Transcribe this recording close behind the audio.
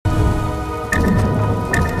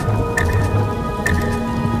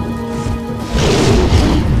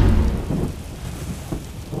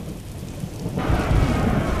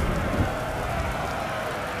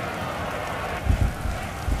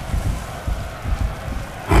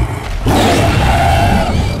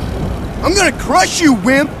I'm gonna crush you,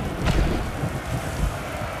 wimp!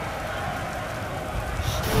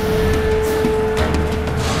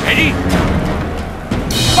 Ready?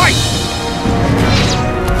 Fight!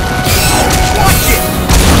 Watch it!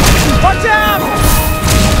 Watch out!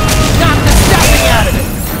 Knock the stuffing out of it!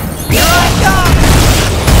 Here I come!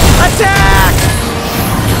 Attack!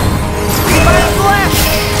 Right left!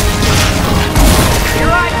 Here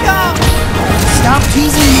I come! Stop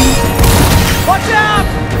teasing me! Watch out!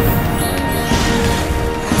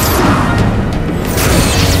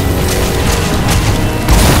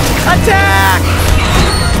 Attack!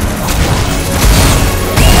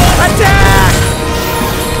 Attack!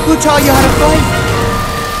 Who taught you how to fight?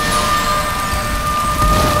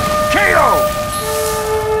 KO!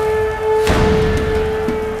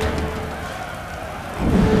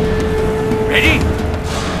 Ready?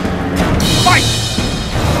 Fight!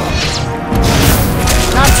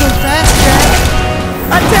 Not so fast, Jack!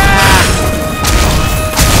 Attack!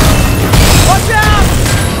 Watch out!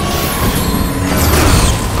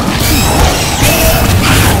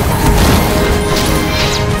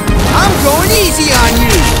 I'm going easy on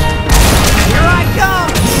you! Here I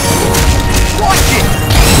come! Watch it!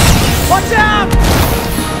 Watch out!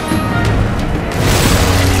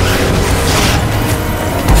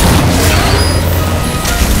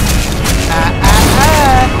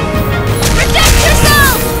 Protect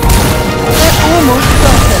yourself! That almost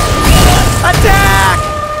felt that. Attack!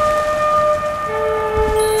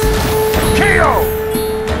 KO!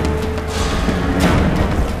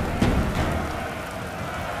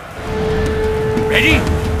 Ready?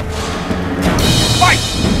 Fight!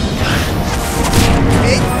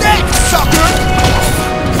 Take that, sucker!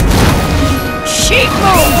 Sheep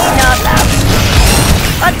move, Snotlout!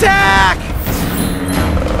 Attack!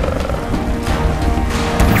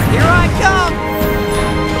 Here I come!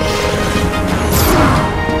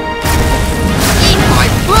 Eat my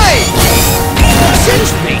blade!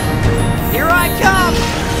 Singed me! Here I come!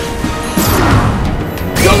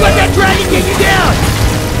 Don't let that dragon get you down!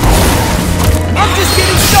 I'm just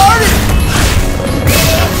getting started!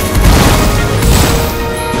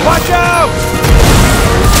 Watch out!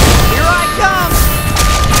 Here I come!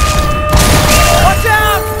 Watch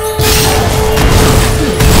out!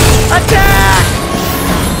 Attack!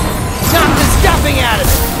 Knock the stuffing out of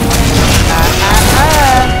it!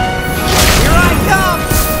 Here I come!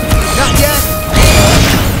 Not yet!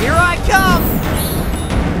 Here I come!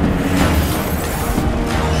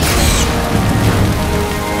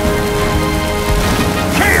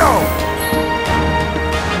 KO!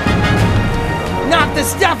 Knock the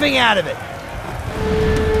stuffing out of it!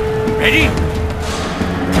 Ready?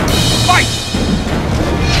 Fight!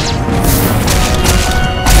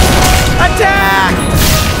 Attack!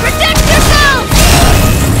 Protect yourself!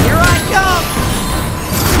 Here I come!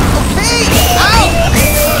 Okay! Ow!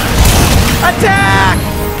 Attack!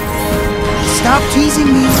 Stop teasing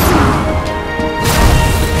me!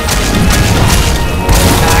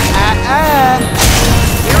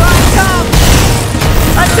 Here I come!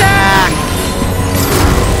 Attack!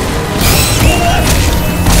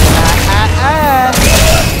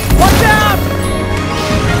 Watch out!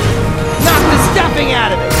 Knock the stuffing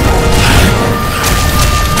out of it!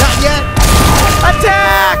 Not yet!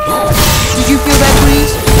 Attack! Did you feel that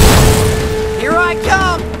breeze? Here I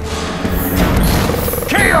come!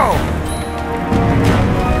 KO!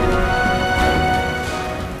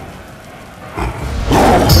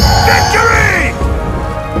 Victory!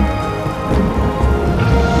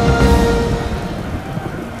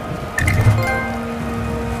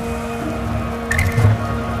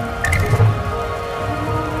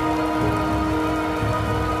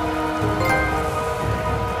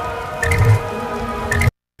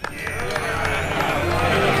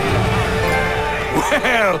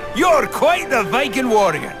 Well, you're quite the Viking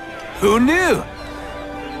warrior. Who knew?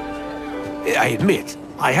 I admit,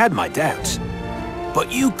 I had my doubts.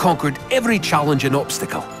 But you conquered every challenge and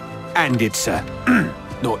obstacle. And it's,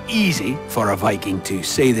 not easy for a Viking to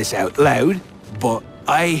say this out loud, but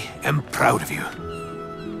I am proud of you.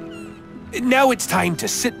 Now it's time to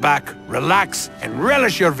sit back, relax, and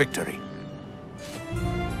relish your victory.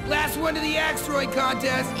 Last one to the axe throwing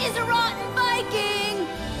contest. Is a rotten Viking!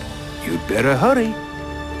 You'd better hurry.